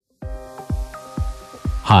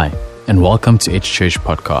Hi, and welcome to Edge Church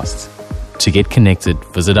Podcast. To get connected,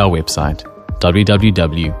 visit our website,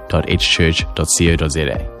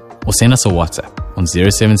 www.edgechurch.co.za, or send us a WhatsApp on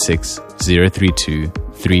 076 032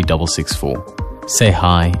 3664. Say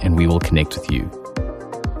hi, and we will connect with you.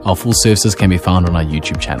 Our full services can be found on our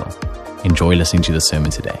YouTube channel. Enjoy listening to the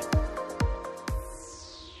sermon today.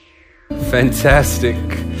 Fantastic.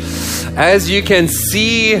 As you can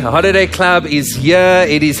see, Holiday Club is here.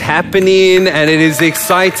 It is happening and it is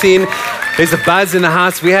exciting. There's a buzz in the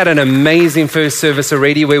house. We had an amazing first service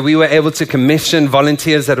already where we were able to commission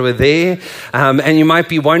volunteers that were there. And you might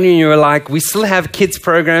be wondering, you were like, we still have kids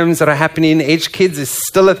programs that are happening. Edge Kids is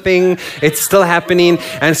still a thing. It's still happening.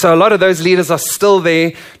 And so a lot of those leaders are still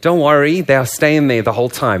there. Don't worry, they are staying there the whole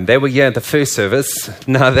time. They were here at the first service.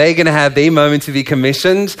 Now they're going to have their moment to be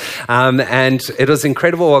commissioned. And it was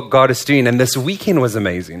incredible what God is doing. And this weekend was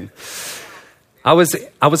amazing. I was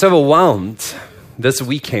overwhelmed this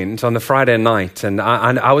weekend on the Friday night, and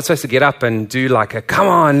I was supposed to get up and do like a come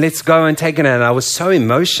on, let's go and take it. And I was so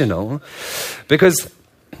emotional because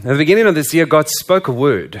at the beginning of this year, God spoke a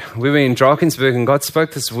word. We were in Drakensberg and God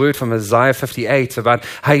spoke this word from Isaiah 58 about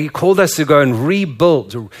how He called us to go and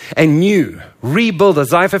rebuild anew. Rebuild.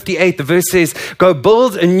 Isaiah 58, the verse says, go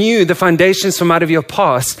build anew the foundations from out of your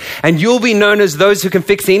past, and you'll be known as those who can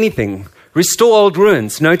fix anything. Restore old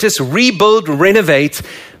ruins. Notice, rebuild, renovate,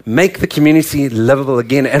 make the community livable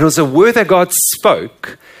again. It was a word that God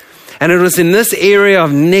spoke. And it was in this area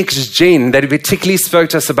of next gen that He particularly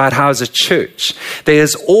spoke to us about how as a church, there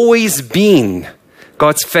has always been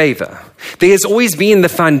God's favor. There has always been the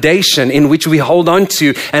foundation in which we hold on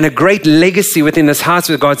to and a great legacy within this house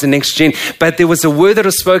with God's next gen. But there was a word that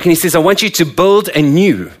was spoken. He says, I want you to build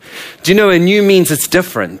anew. Do you know anew means it's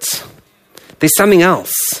different? There's something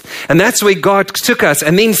else. And that's where God took us.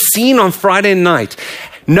 And then seen on Friday night,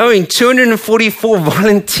 knowing 244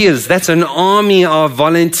 volunteers, that's an army of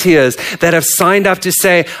volunteers that have signed up to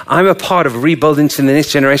say, I'm a part of rebuilding to the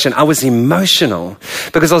next generation. I was emotional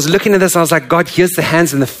because I was looking at this. I was like, God, here's the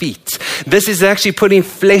hands and the feet. This is actually putting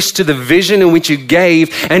flesh to the vision in which you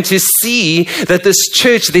gave, and to see that this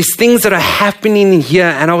church, there's things that are happening here.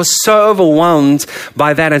 And I was so overwhelmed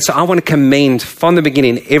by that. And so I want to commend from the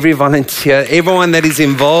beginning, every volunteer, everyone that is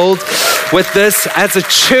involved with this. As a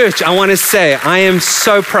church, I want to say, I am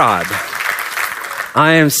so proud.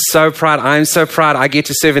 I am so proud. I am so proud. I get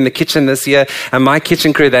to serve in the kitchen this year, and my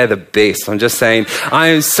kitchen crew, they're the best. I'm just saying, I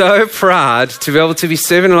am so proud to be able to be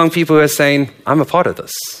serving along people who are saying, I'm a part of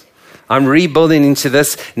this. I'm rebuilding into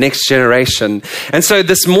this next generation. And so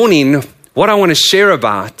this morning, what I want to share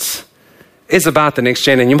about is about the next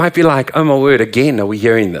gen. And you might be like, oh my word, again, are we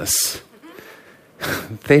hearing this?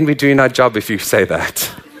 Then we're doing our job if you say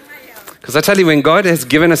that. Because I tell you, when God has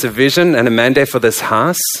given us a vision and a mandate for this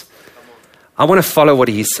house, I want to follow what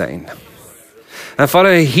He's saying. And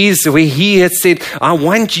follow where He had said, I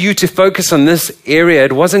want you to focus on this area.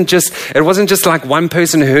 It wasn't just like one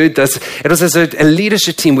person who heard this. It was as a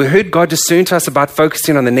leadership team. We heard God discern to us about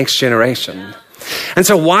focusing on the next generation. And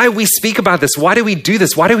so why we speak about this, why do we do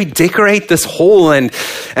this? Why do we decorate this hall and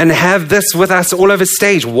have this with us all over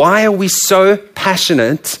stage? Why are we so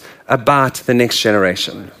passionate about the next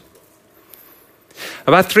generation?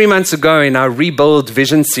 About 3 months ago in our Rebuild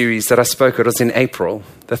Vision series that I spoke, it was in April,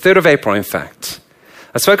 the 3rd of April, in fact.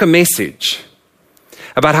 I spoke a message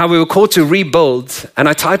about how we were called to rebuild, and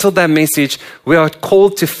I titled that message, We Are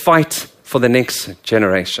Called to Fight for the Next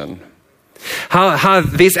Generation. How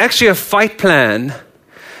there's actually a fight plan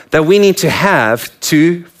that we need to have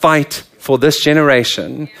to fight for this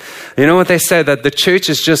generation. You know what they say, that the church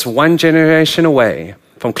is just one generation away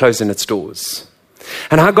from closing its doors.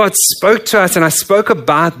 And how God spoke to us, and I spoke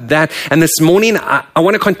about that. And this morning, I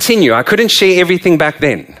want to continue. I couldn't share everything back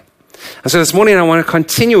then. And so this morning, I want to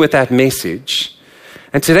continue with that message.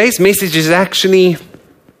 And today's message is actually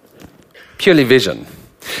purely vision.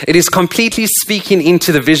 It is completely speaking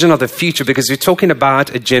into the vision of the future, because we're talking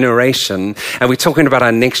about a generation and we're talking about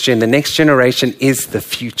our next gen. The next generation is the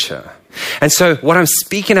future. And so what I'm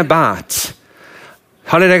speaking about,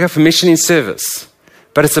 Holiday Club for Missioning Service,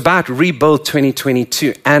 but it's about Rebuild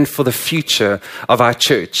 2022 and for the future of our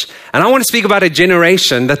church. And I want to speak about a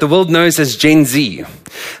generation that the world knows as Gen Z.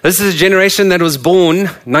 This is a generation that was born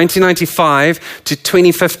 1995 to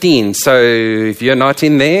 2015. So if you're not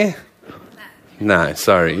in there, no,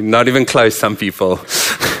 sorry, not even close, some people.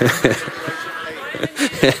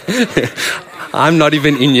 I'm not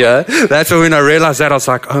even in here. That's when I realized that. I was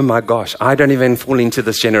like, oh my gosh, I don't even fall into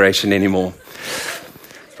this generation anymore.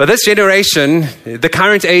 But this generation, the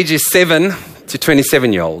current age is 7 to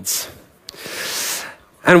 27-year-olds.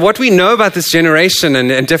 And what we know about this generation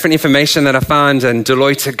and different information that I found, and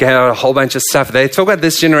Deloitte gave out a whole bunch of stuff, they talk about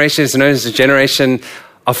this generation is known as the generation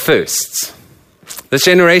of firsts. This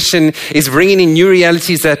generation is bringing in new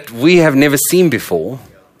realities that we have never seen before.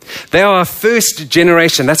 They are a first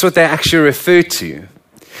generation. That's what they actually refer to.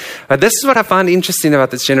 But this is what I find interesting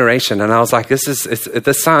about this generation. And I was like,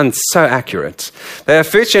 this sounds so accurate. They're a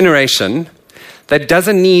first generation that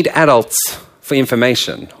doesn't need adults for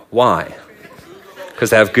information. Why? Because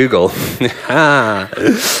they have Google.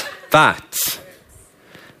 But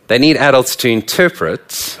they need adults to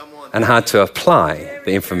interpret and how to apply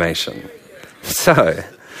the information. So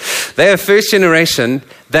they're a first generation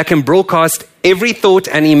that can broadcast every thought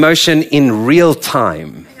and emotion in real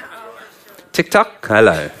time. TikTok?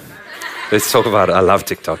 Hello. Let's talk about it. I love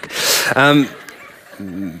TikTok.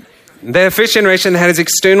 They're a first generation that has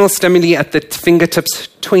external stimuli at the fingertips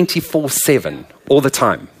 24/7, all the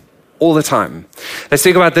time. All the time. They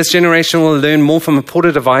speak about this generation will learn more from a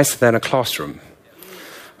portable device than a classroom.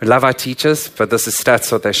 We love our teachers, but this is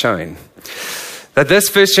stats what they're showing. That this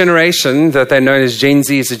first generation that they're known as Gen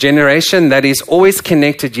Z is a generation that is always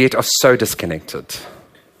connected yet are so disconnected.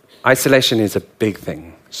 Isolation is a big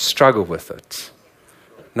thing. Struggle with it.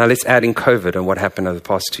 Now let's add in COVID and what happened over the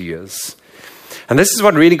past 2 years. And this is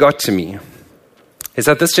what really got to me, is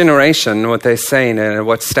that this generation, what they're saying and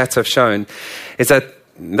what stats have shown, is that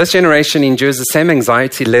this generation endures the same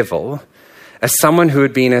anxiety level as someone who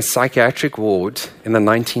would be in a psychiatric ward in the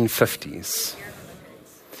 1950s.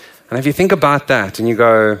 And if you think about that and you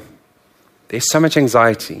go, there's so much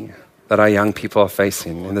anxiety that our young people are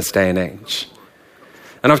facing in this day and age.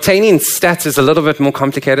 And obtaining stats is a little bit more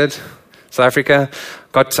complicated. South Africa,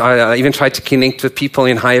 I even tried to connect with people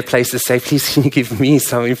in higher places, say, please can you give me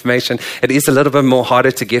some information? It is a little bit more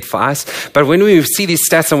harder to get for us. But when we see these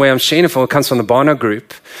stats and where I'm sharing it from, it comes from the Barna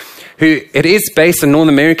Group, who it is based in North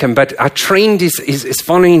America, but our trend is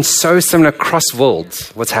following so similar across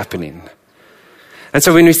worlds, what's happening. And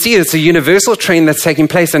so when we see it's a universal trend that's taking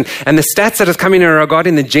place, and the stats that are coming in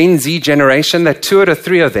regarding the Gen Z generation, that 2 out of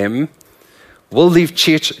 3 of them will leave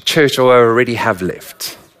church or already have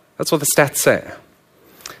left. That's what the stats say.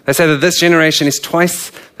 They say that this generation is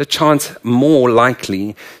twice the chance more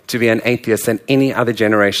likely to be an atheist than any other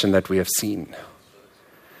generation that we have seen.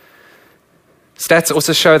 Stats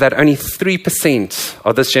also show that only 3%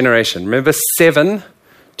 of this generation, remember 7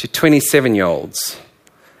 to 27-year-olds,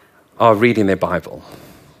 are reading their Bible.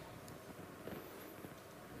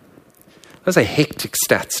 Those are hectic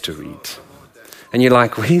stats to read. And you're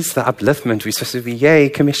like, where's the upliftment? We're supposed to be, yay,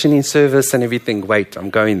 commissioning service and everything. Wait, I'm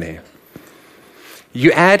going there.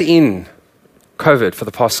 You add in COVID for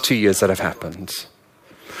the past 2 years that have happened.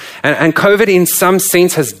 And COVID, in some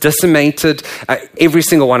sense, has decimated every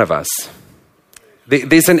single one of us.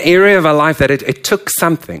 There's an area of our life that it took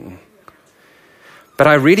something. But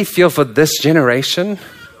I really feel for this generation,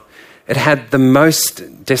 it had the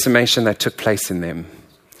most decimation that took place in them.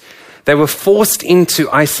 They were forced into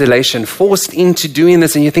isolation, forced into doing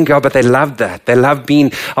this, and you think, oh, but they loved that. They loved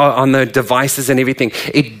being on the devices and everything.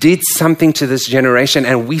 It did something to this generation,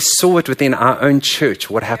 and we saw it within our own church,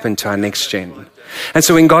 what happened to our next gen. And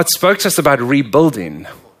so when God spoke to us about rebuilding,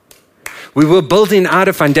 we were building out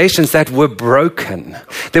of foundations that were broken.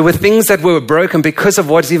 There were things that were broken because of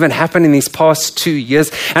what's even happened in these past 2 years.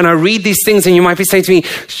 And I read these things and you might be saying to me,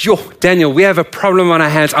 sure, Daniel, we have a problem on our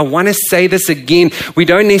hands. I want to say this again. We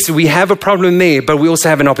have a problem there, but we also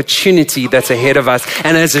have an opportunity that's ahead of us.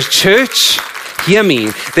 And as a church, hear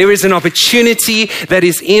me, there is an opportunity that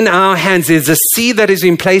is in our hands. There's a seed that has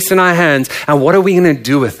been placed in our hands. And what are we going to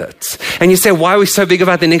do with it? And you say, why are we so big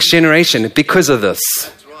about the next generation? Because of this.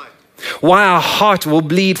 Why our heart will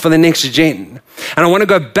bleed for the next gen. And I want to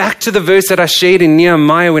go back to the verse that I shared in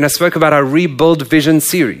Nehemiah when I spoke about our Rebuild Vision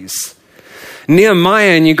series.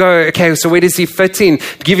 Nehemiah, and you go, okay, so where does he fit in?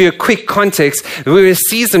 To give you a quick context, we were a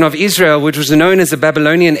season of Israel, which was known as the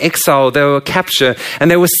Babylonian exile. They were captured, and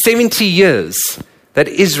there were 70 years that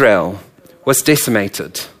Israel was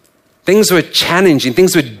decimated. Things were challenging,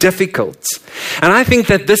 things were difficult. And I think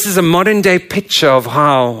that this is a modern day picture of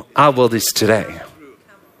how our world is today.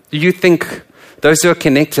 Do you think those who are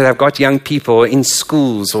connected have got young people in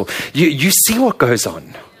schools, or you see what goes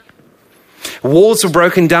on? Walls were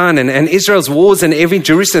broken down, and Israel's walls and every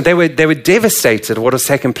Jerusalem, they were devastated what was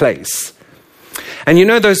taking place. And you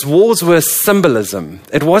know, those walls were symbolism.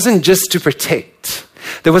 It wasn't just to protect.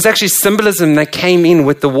 There was actually symbolism that came in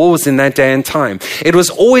with the walls in that day and time. It was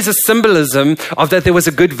always a symbolism of that there was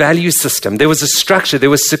a good value system. There was a structure. There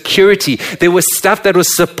was security. There was stuff that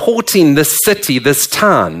was supporting this city, this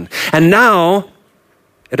town. And now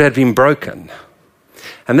it had been broken.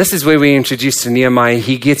 And this is where we're introduced to Nehemiah.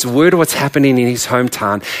 He gets word of what's happening in his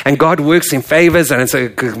hometown. And God works in favors, and it's a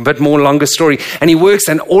bit more longer story. And he works,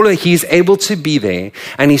 and he's able to be there.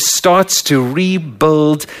 And he starts to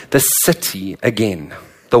rebuild the city again,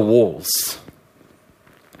 the walls.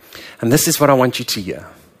 And this is what I want you to hear.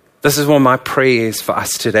 This is what my prayer is for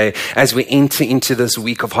us today as we enter into this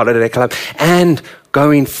week of Holiday Club and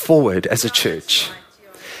going forward as a church.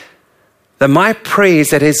 That my prayer is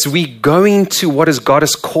that as we go into what God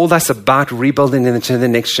has called us about rebuilding into the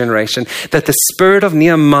next generation, that the spirit of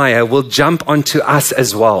Nehemiah will jump onto us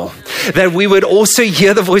as well. That we would also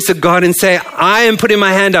hear the voice of God and say, I am putting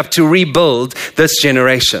my hand up to rebuild this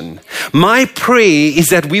generation. My prayer is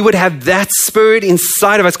that we would have that spirit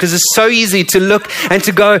inside of us, because it's so easy to look and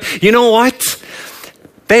to go, you know what?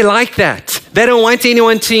 They like that. They don't want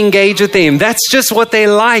anyone to engage with them. That's just what they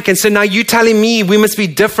like. And so now you're telling me we must be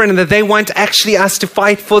different and that they want actually us to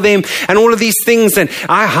fight for them and all of these things. And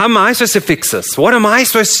how am I supposed to fix this? What am I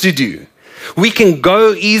supposed to do? We can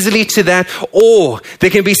go easily to that, or there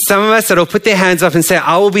can be some of us that will put their hands up and say,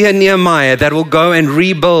 I will be a Nehemiah that will go and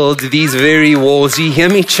rebuild these very walls. You hear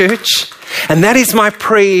me, church? And that is my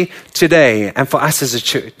prayer today and for us as a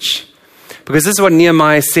church. Because this is what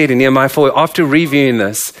Nehemiah said in Nehemiah 4. After reviewing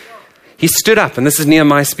this, he stood up, and this is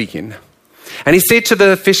Nehemiah speaking. And he said to the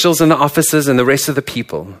officials and the officers and the rest of the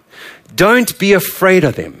people, don't be afraid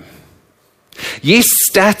of them. Yes,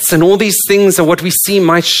 stats and all these things and what we see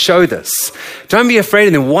might show this. Don't be afraid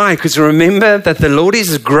of them. Why? Because remember that the Lord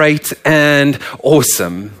is great and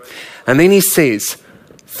awesome. And then he says,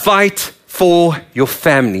 fight for your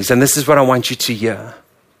families. And this is what I want you to hear.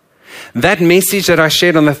 That message that I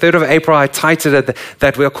shared on the 3rd of April, I titled it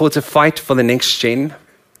that we are called to fight for the next gen.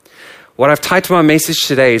 What I've titled my message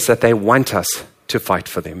today is that they want us to fight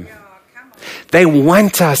for them. They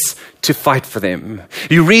want us to fight for them.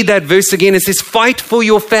 You read that verse again, it says, fight for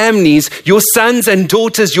your families, your sons and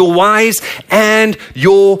daughters, your wives and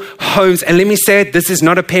your homes. And let me say it, this is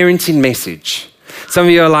not a parenting message. Some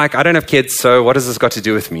of you are like, I don't have kids, so what has this got to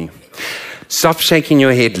do with me? Stop shaking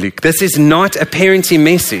your head, Luke. This is not a parenting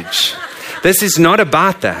message. This is not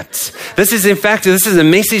about that. This is a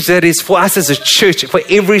message that is for us as a church, for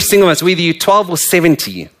every single of us, whether you're 12 or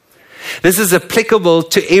 70. This is applicable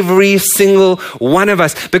to every single one of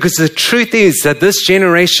us, because the truth is that this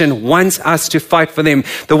generation wants us to fight for them.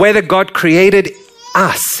 The way that God created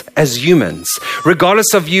us as humans,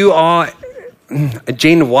 regardless of you are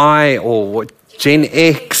Gen Y or Gen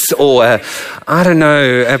X or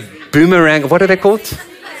a boomerang, what are they called?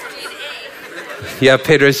 Yeah,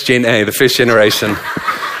 Pedro's Gen A, the first generation.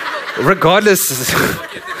 Regardless,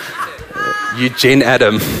 you Gen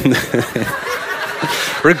Adam.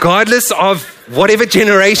 Regardless of whatever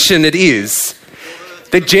generation it is,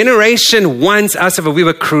 the generation wants us. We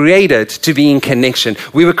were created to be in connection.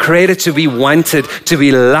 We were created to be wanted, to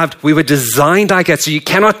be loved. We were designed like that. So you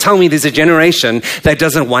cannot tell me there's a generation that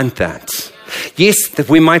doesn't want that. Yes, that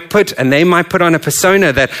we might put, and they might put on a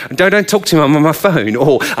persona that, don't talk to me, I'm on my phone,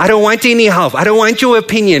 or I don't want any help, I don't want your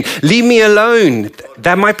opinion, leave me alone.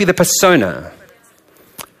 That might be the persona.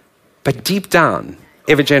 But deep down,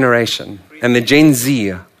 every generation, and the Gen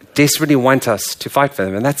Z desperately want us to fight for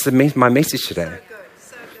them. And that's my message today.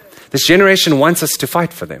 This generation wants us to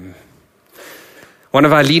fight for them. One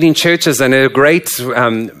of our leading churches, and a great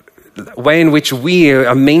way in which we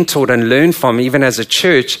are mentored and learn from, even as a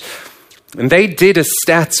church, and they did a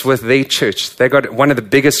stats with their church. They got one of the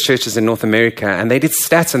biggest churches in North America, and they did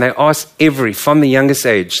stats, and they asked from the youngest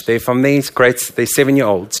age, they're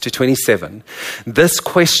 7-year-olds to 27, this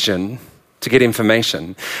question to get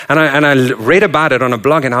information. And I read about it on a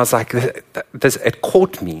blog, and I was like, it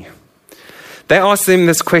caught me. They asked them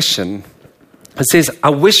this question. It says, I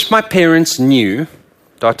wish my parents knew ...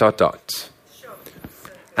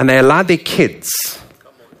 And they allowed their kids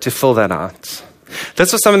to fill that out.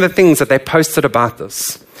 Those were some of the things that they posted about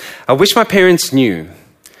this. I wish my parents knew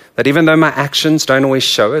that even though my actions don't always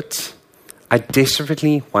show it, I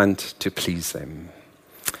desperately want to please them.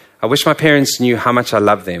 I wish my parents knew how much I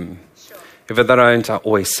love them, even though I don't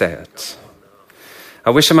always say it. I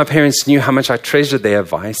wish that my parents knew how much I treasured their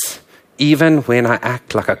advice, even when I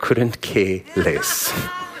act like I couldn't care less.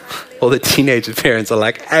 All the teenage parents are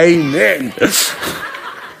like, amen.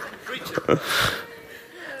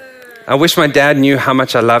 I wish my dad knew how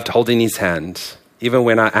much I loved holding his hand, even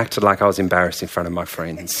when I acted like I was embarrassed in front of my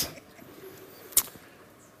friends.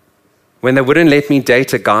 When they wouldn't let me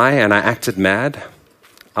date a guy and I acted mad,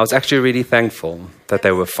 I was actually really thankful that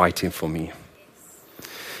they were fighting for me.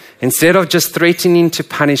 Instead of just threatening to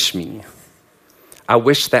punish me, I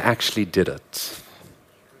wish they actually did it.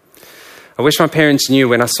 I wish my parents knew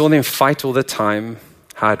when I saw them fight all the time,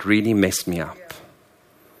 how it really messed me up.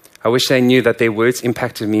 I wish they knew that their words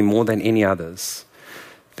impacted me more than any others.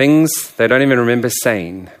 Things they don't even remember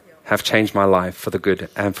saying have changed my life for the good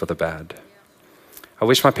and for the bad. I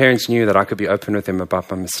wish my parents knew that I could be open with them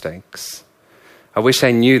about my mistakes. I wish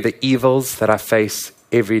they knew the evils that I face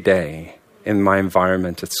every day in my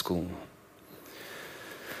environment at school.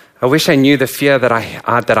 I wish I knew the fear that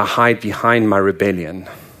I hide behind my rebellion.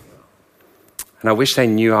 And I wish they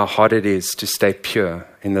knew how hard it is to stay pure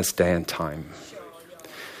in this day and time.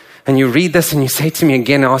 And you read this and you say to me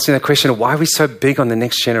again, asking that question, why are we so big on the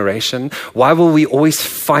next generation? Why will we always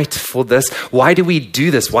fight for this? Why do we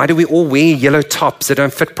do this? Why do we all wear yellow tops that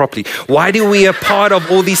don't fit properly? Why do we are part of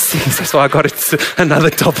all these things? That's why I got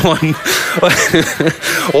another top one.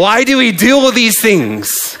 Why do we do all these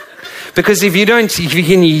things? Because if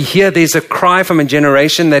you hear there's a cry from a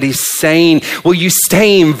generation that is saying, will you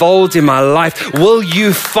stay involved in my life? Will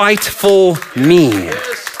you fight for me?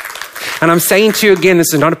 And I'm saying to you again,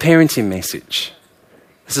 this is not a parenting message.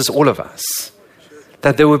 This is all of us.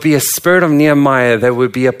 That there would be a spirit of Nehemiah that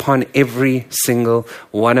would be upon every single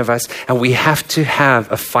one of us. And we have to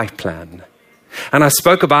have a fight plan. And I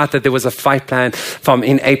spoke about that there was a fight plan from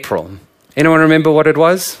in April. Anyone remember what it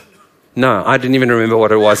was? No, I didn't even remember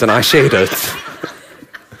what it was, and I shared it.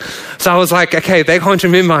 So I was like, okay, they can't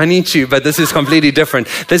remember, I need you, but this is completely different.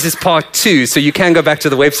 This is part 2, so you can go back to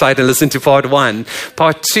the website and listen to part 1.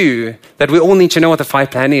 Part 2, that we all need to know what the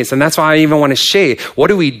fight plan is, and that's why I even want to share, what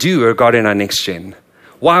do we do regarding our next gen?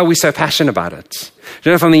 Why are we so passionate about it?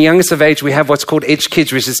 You know, from the youngest of age, we have what's called Edge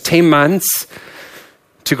Kids, which is 10 months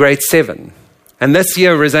to grade 7. And this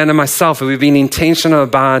year, Rosanna and myself, we've been intentional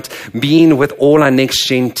about being with all our next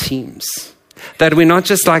gen teams. That we're not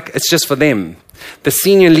just like, it's just for them. The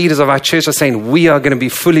senior leaders of our church are saying, we are going to be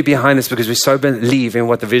fully behind this because we so believe in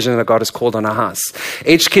what the vision that God has called on our house.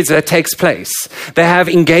 Edge Kids, that takes place. They have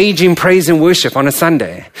engaging praise and worship on a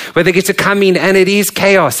Sunday where they get to come in and it is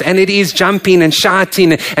chaos and it is jumping and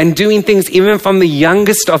shouting and doing things even from the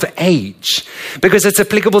youngest of age because it's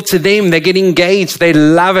applicable to them. They get engaged. They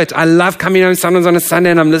love it. I love coming home sometimes on a Sunday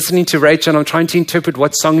and I'm listening to Rachel and I'm trying to interpret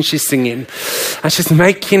what song she's singing. And she's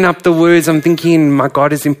making up the words. I'm thinking, my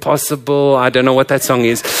God is impossible. I don't know what that song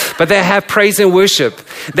is, but they have praise and worship.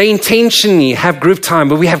 They intentionally have group time,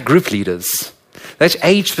 but we have group leaders. That's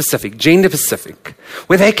age specific, gender specific,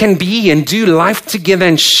 where they can be and do life together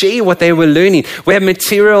and share what they were learning. We have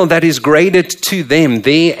material that is graded to them,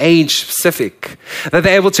 their age specific, that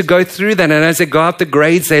they're able to go through that. And as they go up the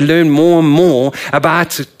grades, they learn more and more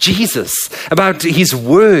about Jesus, about his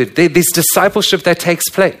word. There's discipleship that takes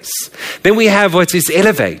place. Then we have what is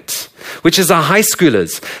Elevate, which is our high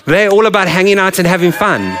schoolers. They're all about hanging out and having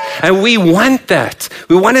fun. And we want that.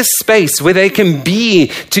 We want a space where they can be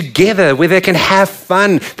together, where they can have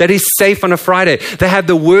fun, that is safe on a Friday. They have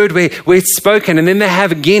the word where it's spoken. And then they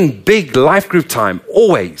have, again, big life group time,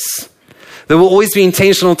 always. There will always be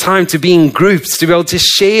intentional time to be in groups, to be able to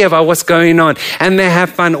share about what's going on. And they have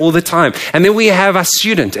fun all the time. And then we have our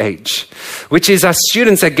student age, which is our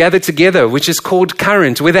students that gather together, which is called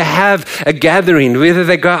Current, where they have a gathering, whether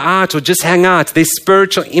they go out or just hang out. There's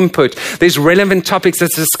spiritual input. There's relevant topics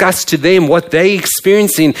that's discussed to them, what they're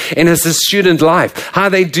experiencing in as a student life, how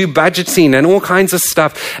they do budgeting and all kinds of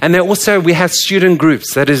stuff. And then also we have student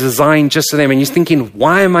groups that is designed just for them. And you're thinking,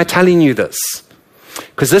 why am I telling you this?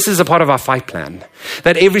 Because this is a part of our fight plan.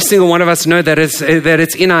 That every single one of us know that it's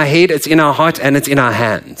in our head, it's in our heart, and it's in our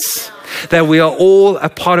hands. That we are all a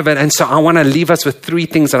part of it. And so I want to leave us with 3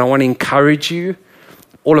 things, and I want to encourage you,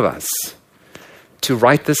 all of us, to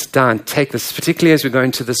write this down, take this, particularly as we go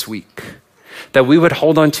into this week, that we would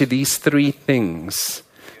hold on to these 3 things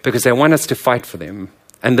because they want us to fight for them.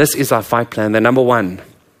 And this is our fight plan. The number 1,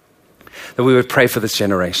 that we would pray for this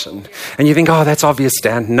generation. And you think, oh, that's obvious,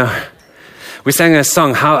 Dan. No. We sang a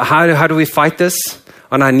song, how do we fight this?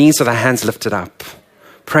 On our knees with our hands lifted up.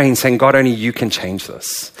 Praying, saying, God, only you can change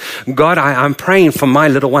this. God, I'm praying for my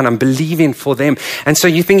little one. I'm believing for them. And so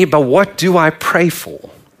you're thinking, but what do I pray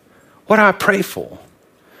for? What do I pray for?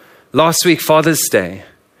 Last week, Father's Day,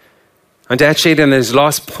 and Dad shared in his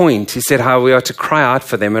last point, he said how we are to cry out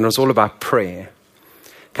for them, and it was all about prayer.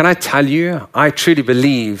 Can I tell you, I truly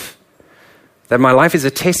believe that my life is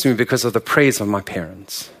a testimony because of the prayers of my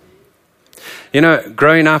parents. You know,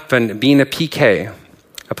 growing up and being a PK,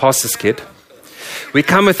 a pastor's kid, we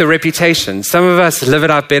come with a reputation. Some of us live it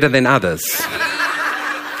out better than others.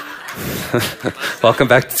 Welcome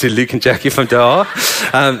back to Luke and Jackie from Doha.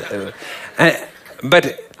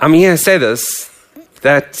 But I'm here to say this,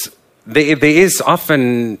 that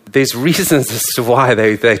there's reasons as to why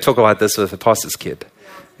they talk about this with a pastor's kid.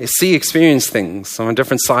 They experience things on a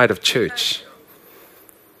different side of church.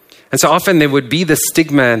 And so often there would be the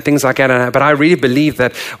stigma and things like that. But I really believe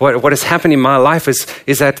that what has happened in my life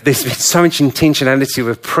is that there's been so much intentionality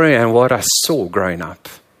with prayer and what I saw growing up.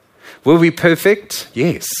 Were we perfect?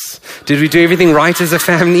 Yes. Did we do everything right as a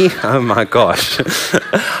family? Oh my gosh.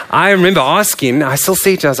 I remember asking, I still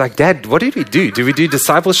say to him, I was like, Dad, what did we do? Did we do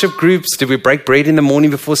discipleship groups? Did we break bread in the morning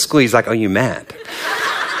before school? He's like, are you mad?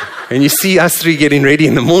 And you see us three getting ready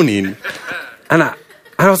in the morning. And I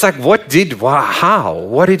was like, how?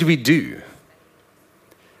 What did we do?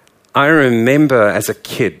 I remember as a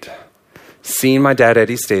kid seeing my dad at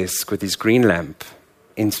his desk with his green lamp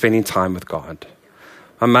and spending time with God.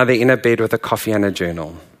 My mother in her bed with a coffee and a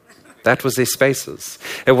journal. That was their spaces.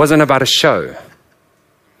 It wasn't about a show.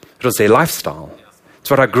 It was their lifestyle.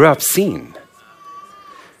 It's what I grew up seeing.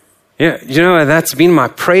 Yeah, that's been my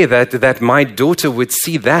prayer that my daughter would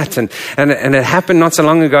see that. And it happened not so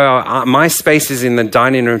long ago. My space is in the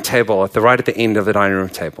dining room table, right at the end of the dining room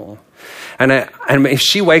table. And if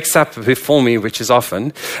she wakes up before me, which is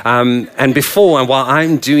often, and while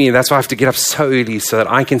I'm doing it, that's why I have to get up so early so that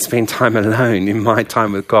I can spend time alone in my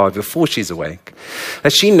time with God before she's awake.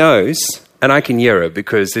 That she knows, and I can hear her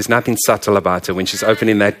because there's nothing subtle about her. When she's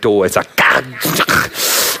opening that door, it's like,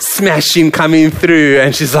 smashing coming through,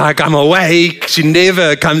 and she's like, I'm awake. She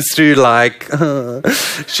never comes through like,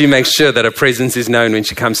 she makes sure that her presence is known when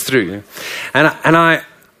she comes through.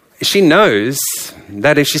 She knows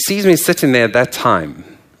that if she sees me sitting there at that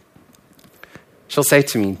time, she'll say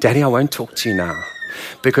to me, Daddy, I won't talk to you now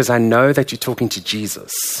because I know that you're talking to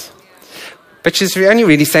Jesus. But she's only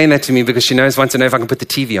really saying that to me because she wants to know if I can put the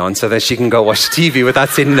TV on so that she can go watch TV without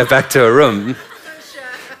sending her back to her room.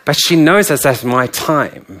 But she knows that that's my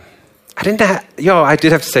time. I did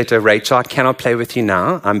have to say to her, Rachel, I cannot play with you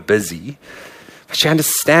now. I'm busy. But she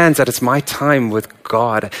understands that it's my time with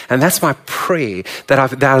God. And that's my prayer,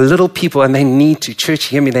 that there are little people and they need to, church,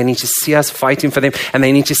 hear me, they need to see us fighting for them and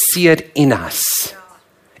they need to see it in us,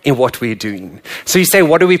 in what we're doing. So you say,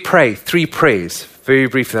 what do we pray? 3 prayers, very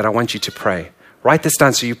briefly, that I want you to pray. Write this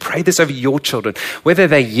down so you pray this over your children. Whether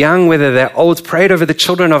they're young, whether they're old, pray it over the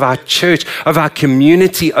children of our church, of our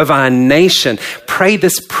community, of our nation. Pray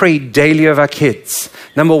this prayer daily over our kids.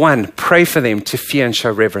 Number 1, pray for them to fear and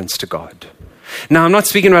show reverence to God. Now, I'm not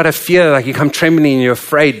speaking about a fear like you come trembling and you're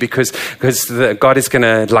afraid because God is going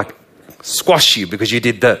to squash you because you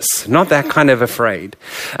did this. Not that kind of afraid.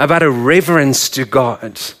 About a reverence to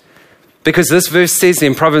God. Because this verse says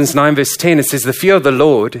in Proverbs 9 verse 10, it says, the fear of the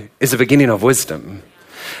Lord is the beginning of wisdom.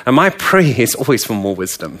 And my prayer is always for more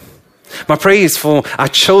wisdom. My prayer is for our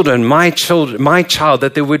children, my child,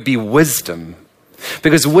 that there would be wisdom.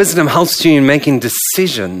 Because wisdom helps you in making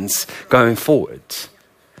decisions going forward.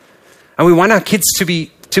 And we want our kids to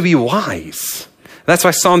be wise. That's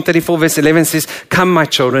why Psalm 34 verse 11 says, come my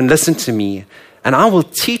children, listen to me, and I will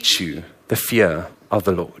teach you the fear of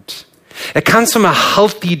the Lord. It comes from a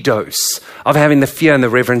healthy dose of having the fear and the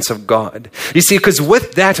reverence of God. You see, because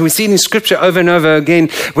with that, we see it in Scripture over and over again,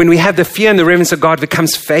 when we have the fear and the reverence of God, it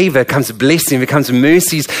becomes favor, it becomes blessing, it becomes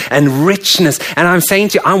mercies and richness. And I'm saying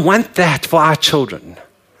to you, I want that for our children.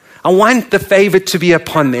 I want the favor to be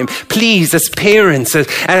upon them. Please, as parents,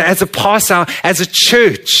 as a pastor, as a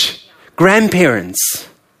church, grandparents,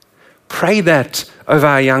 pray that over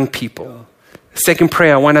our young people. The second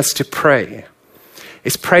prayer I want us to pray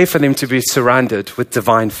is pray for them to be surrounded with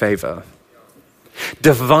divine favor.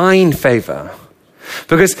 Divine favor.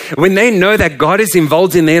 Because when they know that God is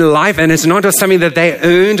involved in their life and it's not just something that they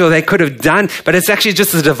earned or they could have done, but it's actually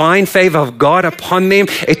just the divine favor of God upon them,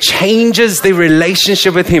 it changes their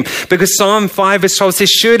relationship with Him. Because Psalm 5 verse 12 says,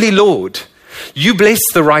 surely, Lord, you bless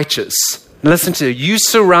the righteous. Listen to it. You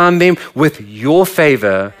surround them with your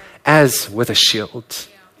favor as with a shield.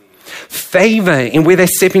 Favor in where they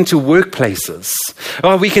step into workplaces.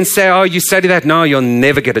 Oh, we can say, oh, you study that? No, you'll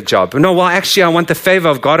never get a job. No, well, actually, I want the favor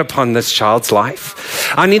of God upon this child's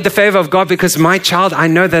life. I need the favor of God because I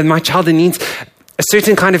know that my child needs a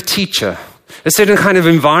certain kind of teacher, a certain kind of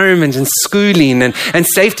environment and schooling and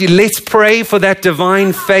safety. Let's pray for that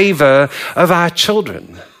divine favor of our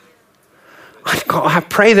children. I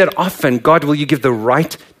pray that often, God, will you give the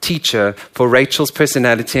right teacher for Rachel's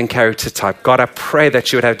personality and character type. God, I pray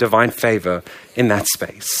that you would have divine favor in that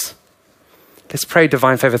space. Let's pray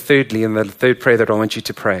divine favor. Thirdly, and the third prayer that I want you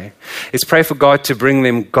to pray is pray for God to bring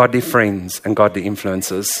them godly friends and godly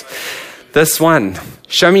influences. This one,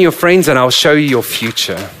 show me your friends and I'll show you your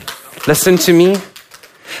future. Listen to me.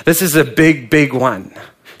 This is a big, big one.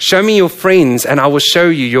 Show me your friends and I will show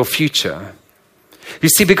you your future. You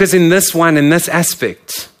see, because in this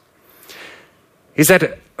aspect, is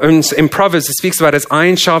that in Proverbs it speaks about as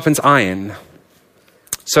iron sharpens iron,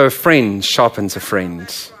 so a friend sharpens a friend.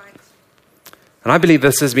 And I believe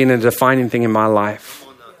this has been a defining thing in my life.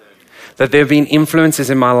 That there have been influences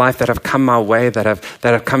in my life that have come my way, that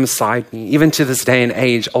have come beside me. Even to this day and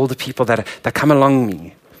age, older people that come along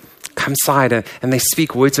me, come side and they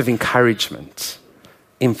speak words of encouragement.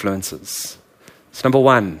 Influences. So number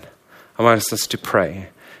one, I want us to pray.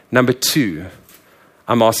 Number two,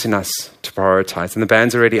 I'm asking us to prioritize. And the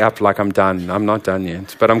band's already up like I'm done. I'm not done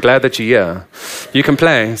yet. But I'm glad that you're here. You can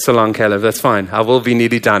play so long, Caleb. That's fine. I will be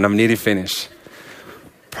nearly done. I'm nearly finished.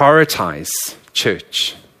 Prioritize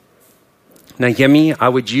church. Now, hear me. I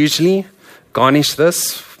would usually garnish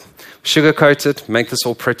this, sugarcoat it, make this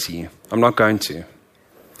all pretty. I'm not going to.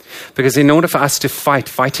 Because in order for us to fight,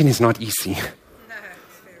 fighting is not easy.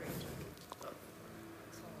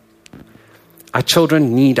 Our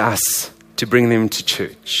children need us to bring them to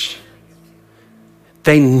church.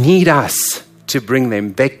 They need us to bring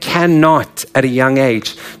them. They cannot, at a young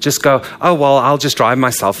age, just go, oh, well, I'll just drive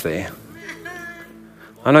myself there.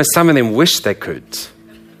 I know some of them wish they could.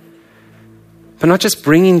 But not just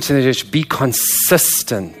bringing to the church, be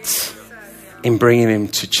consistent in bringing them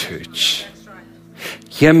to church.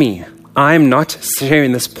 Hear me. I'm not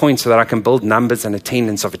sharing this point so that I can build numbers and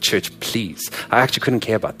attendance of a church, please. I actually couldn't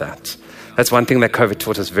care about that. That's one thing that COVID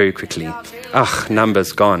taught us very quickly.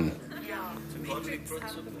 Numbers gone.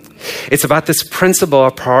 It's about this principle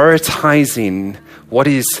of prioritizing what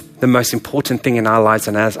is the most important thing in our lives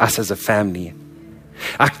and as us as a family.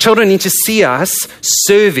 Our children need to see us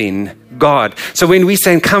serving God. So when we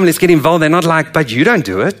say, come, let's get involved, they're not like, but you don't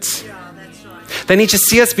do it. They need to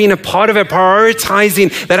see us being a part of it,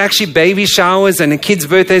 prioritizing that actually baby showers and kids'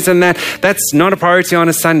 birthdays and that's not a priority on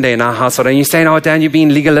a Sunday in our household. And you're saying, oh, Dan, you're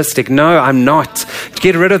being legalistic. No, I'm not.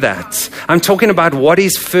 Get rid of that. I'm talking about what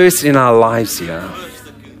is first in our lives here.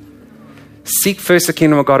 Seek first the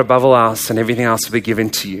kingdom of God above all else, and everything else will be given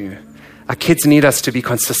to you. Our kids need us to be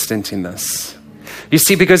consistent in this. You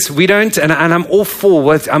see, because we don't, and I'm all for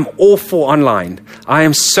online. I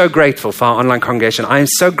am so grateful for our online congregation. I am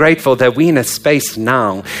so grateful that we're in a space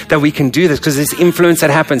now that we can do this, because there's influence that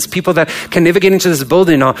happens. People that can never get into this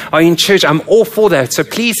building are in church. I'm all for that. So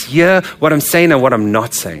please hear what I'm saying and what I'm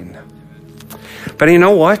not saying. But you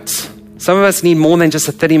know what? Some of us need more than just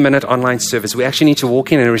a 30-minute online service. We actually need to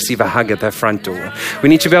walk in and receive a hug at their front door. We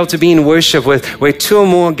need to be able to be in worship where two or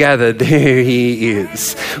more gathered, there he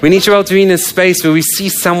is. We need to be able to be in a space where we see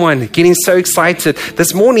someone getting so excited.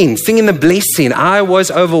 This morning, singing the blessing, I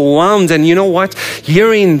was overwhelmed. And you know what?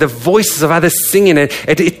 Hearing the voices of others singing,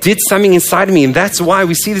 it did something inside of me. And that's why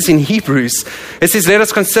we see this in Hebrews. It says, let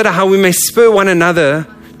us consider how we may spur one another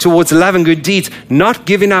towards love and good deeds, not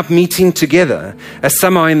giving up meeting together, as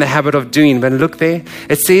some are in the habit of doing. But look there,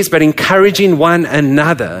 it says, but encouraging one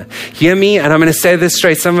another. Hear me, and I'm going to say this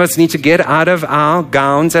straight. Some of us need to get out of our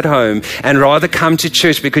gowns at home and rather come to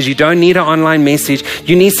church, because you don't need an online message.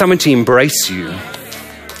 You need someone to embrace you.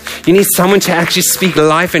 You need someone to actually speak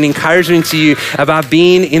life and encouragement to you about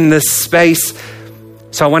being in this space.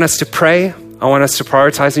 So I want us to pray. I want us to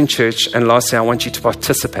prioritize in church. And lastly, I want you to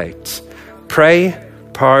participate. Pray,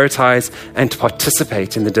 prioritize, and to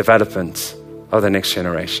participate in the development of the next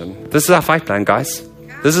generation. This is our fight plan, guys.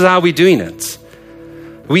 This is how we're doing it.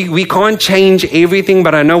 We can't change everything,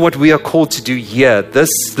 but I know what we are called to do here. This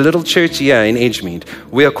little church here in Edgemead,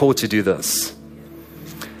 we are called to do this.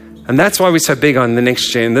 And that's why we're so big on the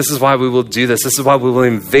next gen. This is why we will do this. This is why we will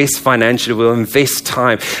invest financially. We'll invest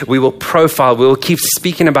time. We will profile. We will keep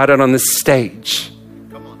speaking about it on the stage.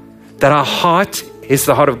 That our heart is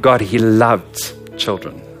the heart of God. He loved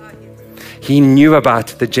children. He knew about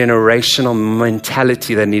the generational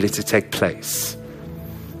mentality that needed to take place.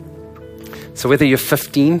 So whether you're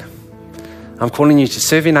 15, I'm calling you to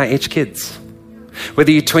serve in our Edge Kids.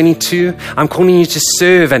 Whether you're 22, I'm calling you to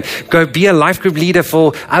serve and go be a life group leader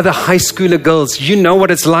for other high schooler girls. You know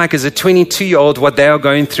what it's like as a 22-year-old, what they are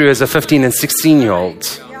going through as a 15 and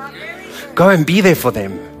 16-year-old. Go and be there for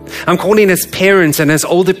them. I'm calling as parents and as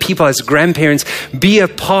older people, as grandparents, be a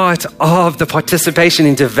part of the participation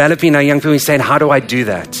in developing our young people. Saying, how do I do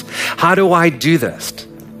that? How do I do this?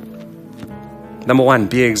 Number one,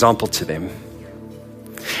 be an example to them.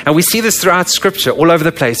 And we see this throughout Scripture, all over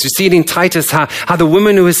the place. We see it in Titus, how the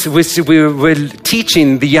woman who were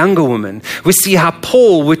teaching the younger woman. We see how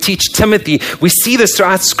Paul would teach Timothy. We see this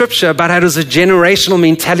throughout Scripture about how it was a generational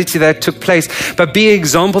mentality that took place. But be an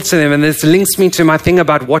example to them. And this links me to my thing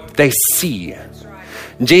about what they see.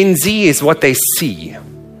 Gen Z is what they see.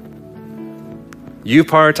 You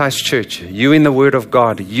prioritize church. You in the Word of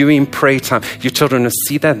God. You in prayer time. Your children will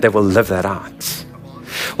see that. They will live that out.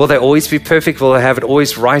 Will they always be perfect? Will they have it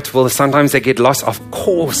always right? Will sometimes they get lost? Of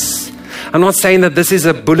course. I'm not saying that this is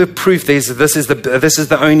a bulletproof, this is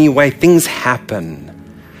the only way. Things happen.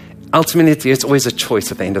 Ultimately, it's always a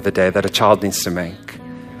choice at the end of the day that a child needs to make.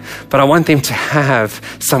 But I want them to have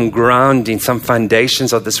some grounding, some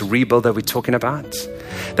foundations of this rebuild that we're talking about.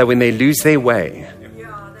 That when they lose their way,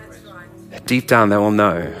 deep down they will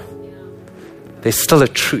know there's still a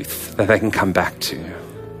truth that they can come back to.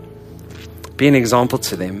 Be an example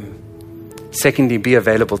to them. Secondly, be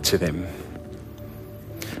available to them.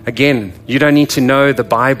 Again, you don't need to know the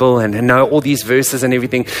Bible and know all these verses and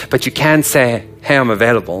everything, but you can say, hey, I'm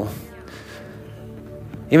available.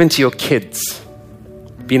 Even to your kids,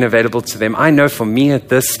 being available to them. I know for me at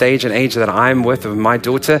this stage and age that I'm with my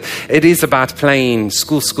daughter, it is about playing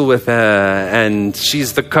school with her, and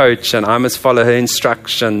she's the coach and I must follow her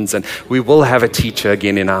instructions, and we will have a teacher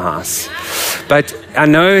again in our house. But I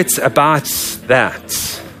know it's about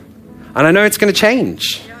that. And I know it's going to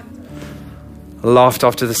change. I laughed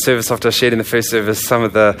after the service, after I shared in the first service, some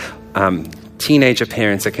of the teenager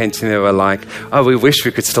parents that came to me were like, oh, we wish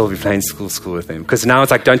we could still be playing school with them. Because now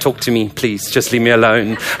it's like, don't talk to me, please. Just leave me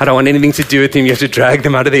alone. I don't want anything to do with them. You have to drag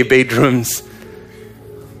them out of their bedrooms.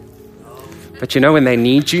 But you know when they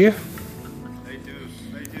need you? They do.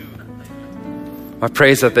 My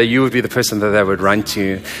prayer is that you would be the person that they would run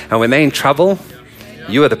to. And when they're in trouble,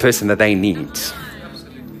 you are the person that they need.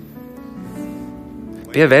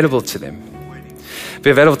 Be available to them. Be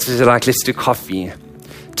available to, like, let's do coffee.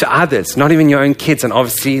 To others, not even your own kids. And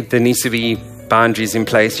obviously there needs to be boundaries in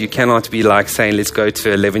place. You cannot be like saying, let's go to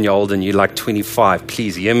 11-year-old and you're like 25.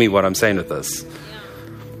 Please hear me what I'm saying with this.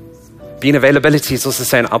 Being availability is also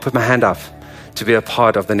saying, I'll put my hand up to be a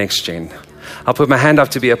part of the next gen. I'll put my hand up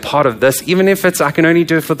to be a part of this. Even if I can only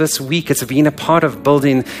do it for this week, it's being a part of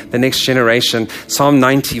building the next generation. Psalm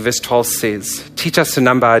 90 verse 12 says, teach us to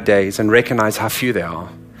number our days and recognize how few they are.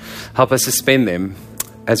 Help us to spend them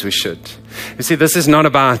as we should. You see, this is not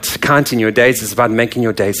about counting your days, it's about making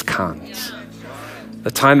your days count.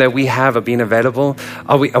 The time that we have of being available,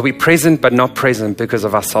 are we present but not present because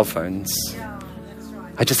of our cell phones?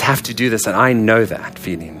 I just have to do this, and I know that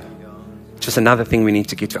feeling. Just another thing we need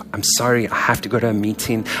to get to. I'm sorry, I have to go to a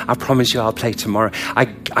meeting. I promise you I'll play tomorrow. I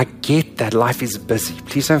get that life is busy.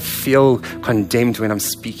 Please don't feel condemned when I'm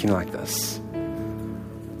speaking like this.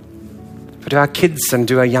 But do our kids and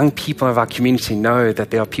do our young people of our community know that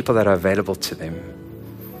there are people that are available to them?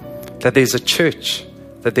 That there's a church,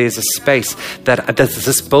 that there's a space, that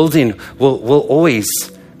this building will always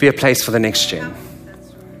be a place for the next gen.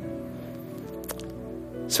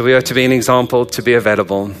 So we are to be an example, to be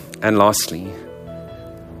available, and lastly,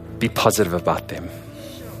 be positive about them.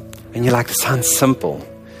 And you're like, this sounds simple.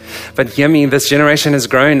 But hear me, this generation has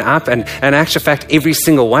grown up, and in actual fact, every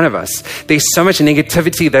single one of us, there's so much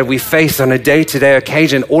negativity that we face on a day-to-day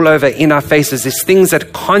occasion all over in our faces. There's things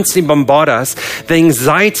that constantly bombard us. The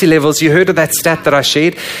anxiety levels, you heard of that stat that I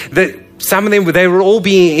shared, that some of them, they will all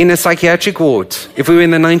be in a psychiatric ward if we were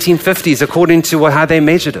in the 1950s, according to how they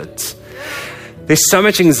measured it. There's so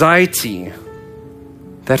much anxiety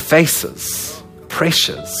that faces,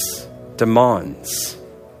 pressures, demands.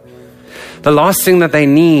 The last thing that they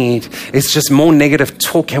need is just more negative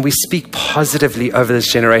talk. Can we speak positively over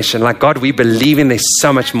this generation? Like, God, we believe in there's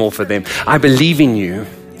so much more for them. I believe in you.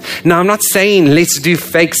 Now, I'm not saying let's do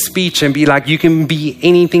fake speech and be like, you can be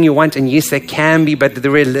anything you want. And yes, they can be, but the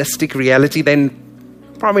realistic reality, then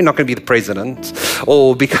probably not going to be the president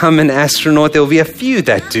or become an astronaut. There will be a few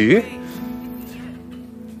that do.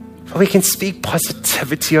 But we can speak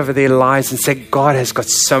positivity over their lives and say, God has got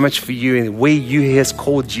so much for you, and where He has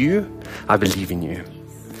called you, I believe in you.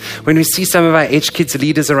 When we see some of our Edge Kids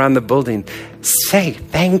leaders around the building, say,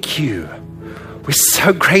 thank you. We're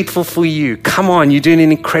so grateful for you. Come on, you're doing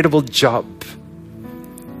an incredible job.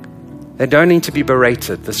 They don't need to be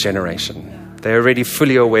berated, this generation. They're already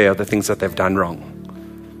fully aware of the things that they've done wrong.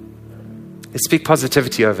 Let's speak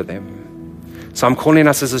positivity over them. So I'm calling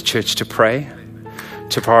us as a church to pray,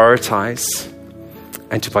 to prioritize,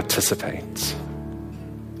 and to participate.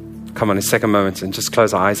 Come on, a second moment and just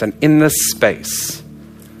close our eyes. And in this space,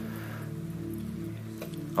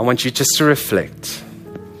 I want you just to reflect.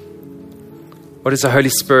 What is the Holy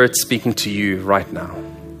Spirit speaking to you right now?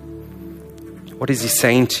 What is He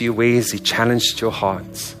saying to you? Where is He challenged your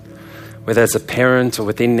heart? Whether as a parent or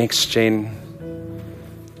within Next Gen.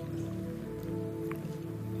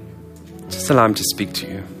 Just allow Him to speak to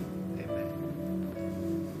you.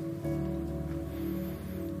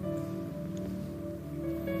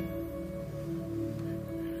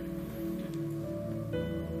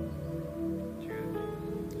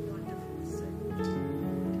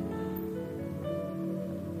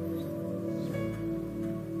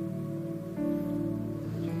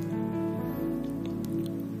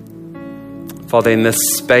 Father, in this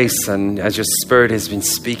space, and as your Spirit has been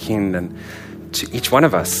speaking and to each one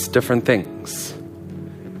of us, different things.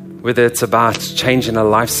 Whether it's about changing a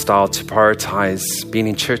lifestyle to prioritize being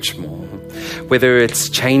in church more, whether it's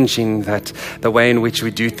changing the way in which we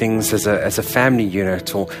do things as a family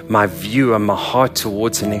unit, or my view and my heart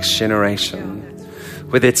towards the next generation,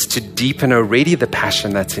 whether it's to deepen already the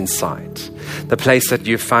passion that's inside, the place that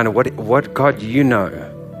you've found, what God you know.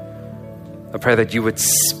 I pray that you would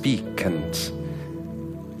speak and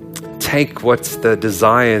take what the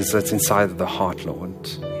desires that's inside of the heart, Lord.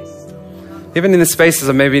 Even in the spaces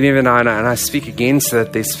of maybe even I speak against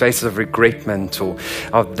that, these spaces of regretment or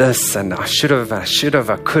of this, and I should have,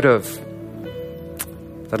 I could have.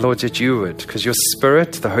 That, Lord, that you would, because your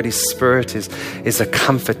Spirit, the Holy Spirit, is a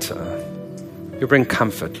comforter. You bring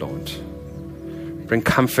comfort, Lord. Bring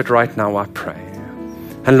comfort right now, I pray.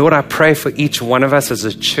 And Lord, I pray for each one of us as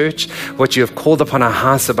a church, what you have called upon our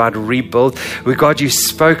house about rebuild. God, you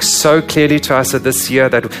spoke so clearly to us this year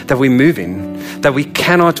that we're moving, that we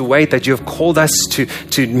cannot wait, that you have called us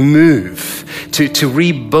to move, to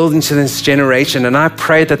rebuild into this generation. And I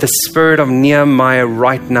pray that the spirit of Nehemiah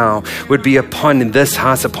right now would be upon this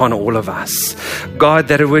house, upon all of us. God,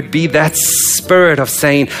 that it would be that spirit of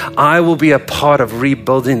saying, I will be a part of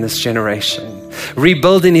rebuilding this generation.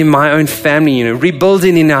 Rebuilding in my own family unit,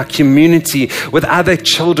 rebuilding in our community with other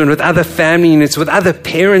children, with other family units, with other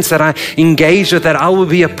parents that I engage with, that I will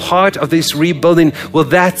be a part of this rebuilding. Will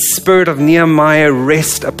that spirit of Nehemiah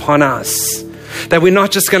rest upon us? That we're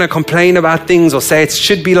not just going to complain about things or say it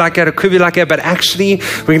should be like that, it could be like that, but actually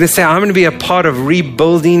we're going to say, I'm going to be a part of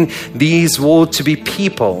rebuilding these walls to be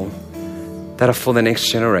people that are for the next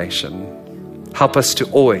generation. Help us to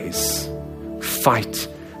always fight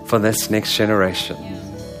for this next generation.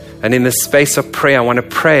 And in the space of prayer, I want to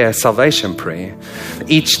pray a salvation prayer.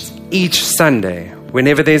 Each Sunday,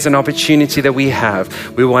 whenever there's an opportunity that we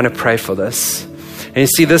have, we want to pray for this. And you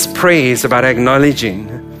see, this prayer is about acknowledging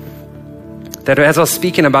that as I was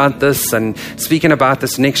speaking about this and speaking about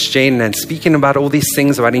this next gen and speaking about all these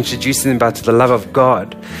things, about introducing them back to the love of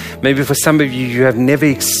God, maybe for some of you, you have never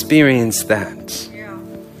experienced that.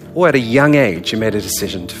 Or at a young age, you made a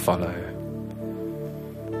decision to follow.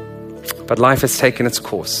 But life has taken its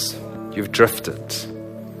course. You've drifted.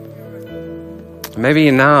 Maybe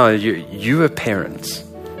now you're a parent.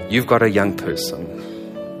 You've got a young person.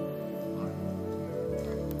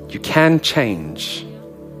 You can change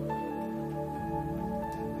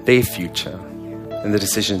their future and the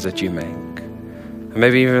decisions that you make. And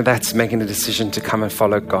maybe even that's making a decision to come and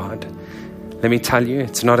follow God. Let me tell you,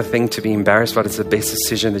 it's not a thing to be embarrassed about. It's the best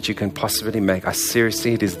decision that you can possibly make.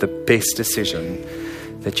 Seriously, it is the best decision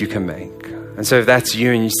that you can make. And so if that's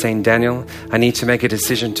you and you're saying, Daniel, I need to make a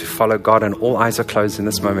decision to follow God, and all eyes are closed in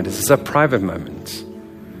this moment. This is a private moment.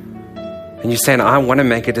 And you're saying, I want to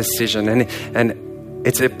make a decision. And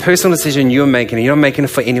it's a personal decision you're making. And you're not making it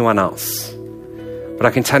for anyone else. But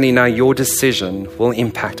I can tell you now, your decision will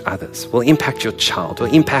impact others, will impact your child,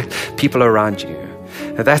 will impact people around you.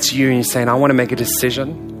 If that's you and you're saying, I want to make a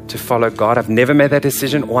decision to follow God. I've never made that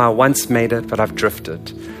decision, or I once made it, but I've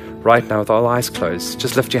drifted. Right now, with all eyes closed,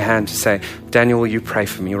 just lift your hand to say, Daniel, will you pray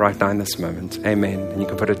for me right now in this moment? Amen. And you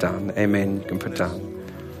can put it down. Amen. You can put it down.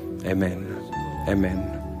 Amen. Amen.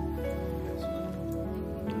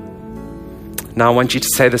 Now I want you to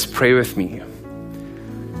say this prayer with me.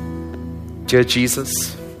 Dear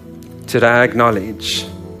Jesus, today I acknowledge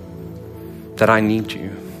that I need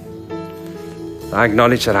you. I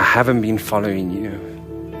acknowledge that I haven't been following you.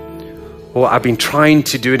 Or I've been trying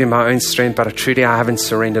to do it in my own strength, but truly I haven't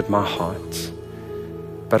surrendered my heart.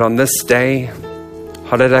 But on this day,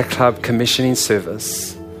 Holiday Club commissioning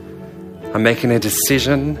service, I'm making a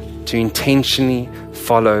decision to intentionally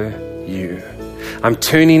follow you. I'm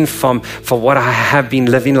turning from what I have been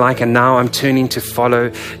living like, and now I'm turning to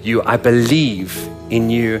follow you. I believe in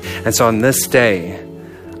you. And so on this day,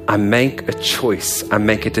 I make a choice. I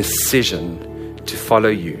make a decision to follow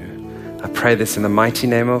you. I pray this in the mighty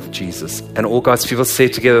name of Jesus. And all God's people say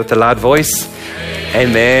together with a loud voice,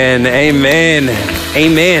 Amen, amen,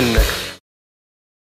 amen.